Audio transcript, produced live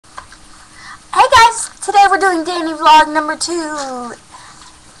doing Danny vlog number 2.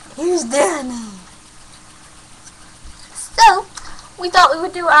 Here's Danny. So, we thought we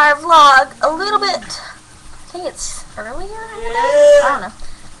would do our vlog a little bit, I think it's earlier in the day? I don't know.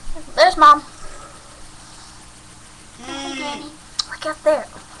 There's Mom. Hey, Danny. Look out there.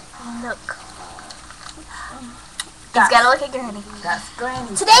 Look. He's got to look at Granny. That's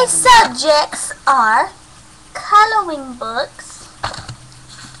Granny. Today's subjects are coloring books,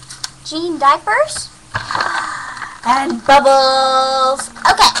 Jean diapers, and bubbles.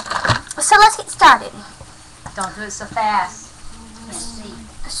 Okay, so let's get started. Don't do it so fast. Can't see.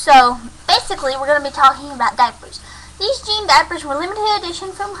 So, basically, we're going to be talking about diapers. These Jean diapers were limited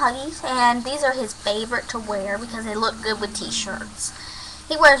edition from Huggies, and these are his favorite to wear because they look good with t-shirts.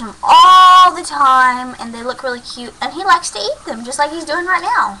 He wears them all the time, and they look really cute, and he likes to eat them, just like he's doing right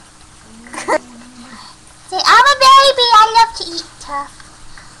now. Say, I'm a baby, I love to eat tough.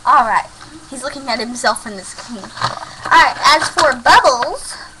 Alright, he's looking at himself in the screen. Alright, as for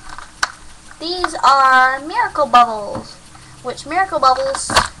bubbles, these are Miracle Bubbles, which Miracle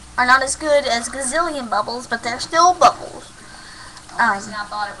Bubbles are not as good as Gazillion Bubbles, but they're still bubbles. I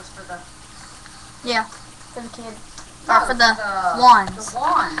thought it was for the... Yeah, for the kid. No, or for the wands. The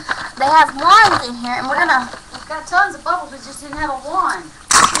wand. They have wands in here, and we're gonna... We've got tons of bubbles, we just didn't have a wand.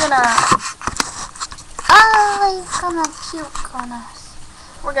 We're gonna... Oh, he's gonna puke on us.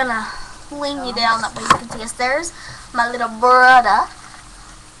 We're gonna lean you down that way you can see us. There's my little brother.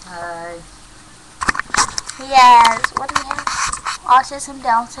 He has, what do he have? Autism,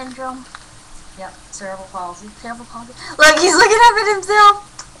 Down syndrome. Yep, cerebral palsy. Cerebral palsy. Look, he's looking up at himself.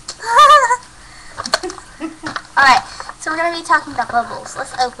 Alright, so we're going to be talking about bubbles.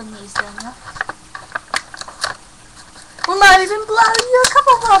 Let's open these, Daniel. We might even blow you a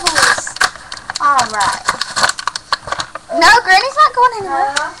couple bubbles. Alright. No, Granny's not going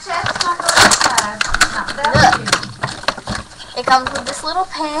anywhere. Chad's not going inside. It comes with this little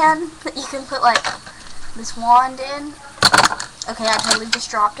pan that you can put, like, this wand in. Okay, I totally just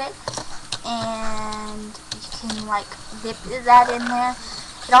dropped it. And you can, like, dip that in there.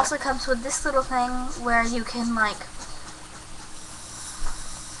 It also comes with this little thing where you can, like,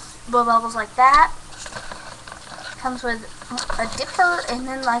 blow bubbles like that. Comes with a dipper and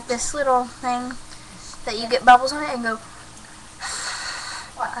then, like, this little thing that you get bubbles on it and go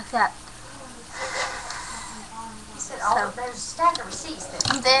like that. So, there's a stack of receipts there.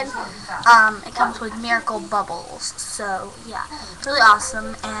 And then it comes with Miracle Bubbles. So, yeah, really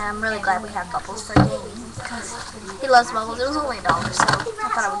awesome. And I'm really glad we have bubbles for Danny because he loves bubbles. It was only $1, so I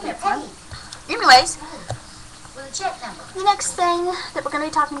thought I would get it for him. Anyways, the next thing that we're going to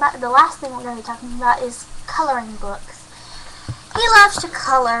be talking about, the last thing we're going to be talking about is coloring books. He loves to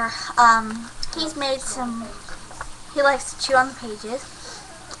color. He's made some, he likes to chew on the pages.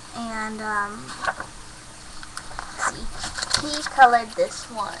 And, he colored this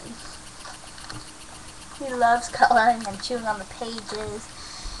one. He loves coloring and chewing on the pages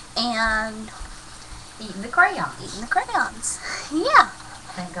and eating the crayons. Yeah.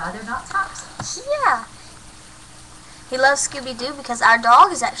 Thank God they're not toxic. Yeah. He loves Scooby-Doo because our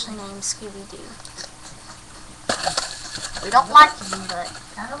dog is actually named Scooby-Doo. We don't like him, but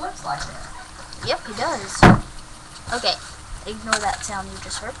kind of looks like that. Yep, he does. Okay, ignore that sound you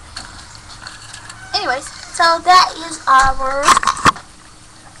just heard. Anyways, so that is our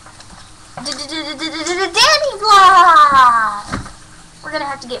Danny vlog. We're gonna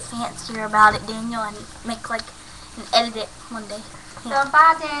have to get fancier about it, Daniel, and make and edit it one day. Yeah. So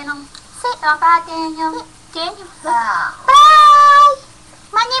bye, Daniel. Say bye, Daniel. Daniel. Bye. Bye.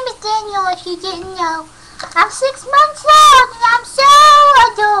 My name is Daniel. If you didn't know, I'm 6 months old and I'm so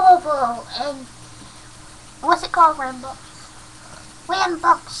adorable. And what's it called, Rambo?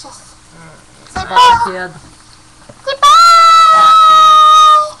 Rambunctious. Say bye. Kid.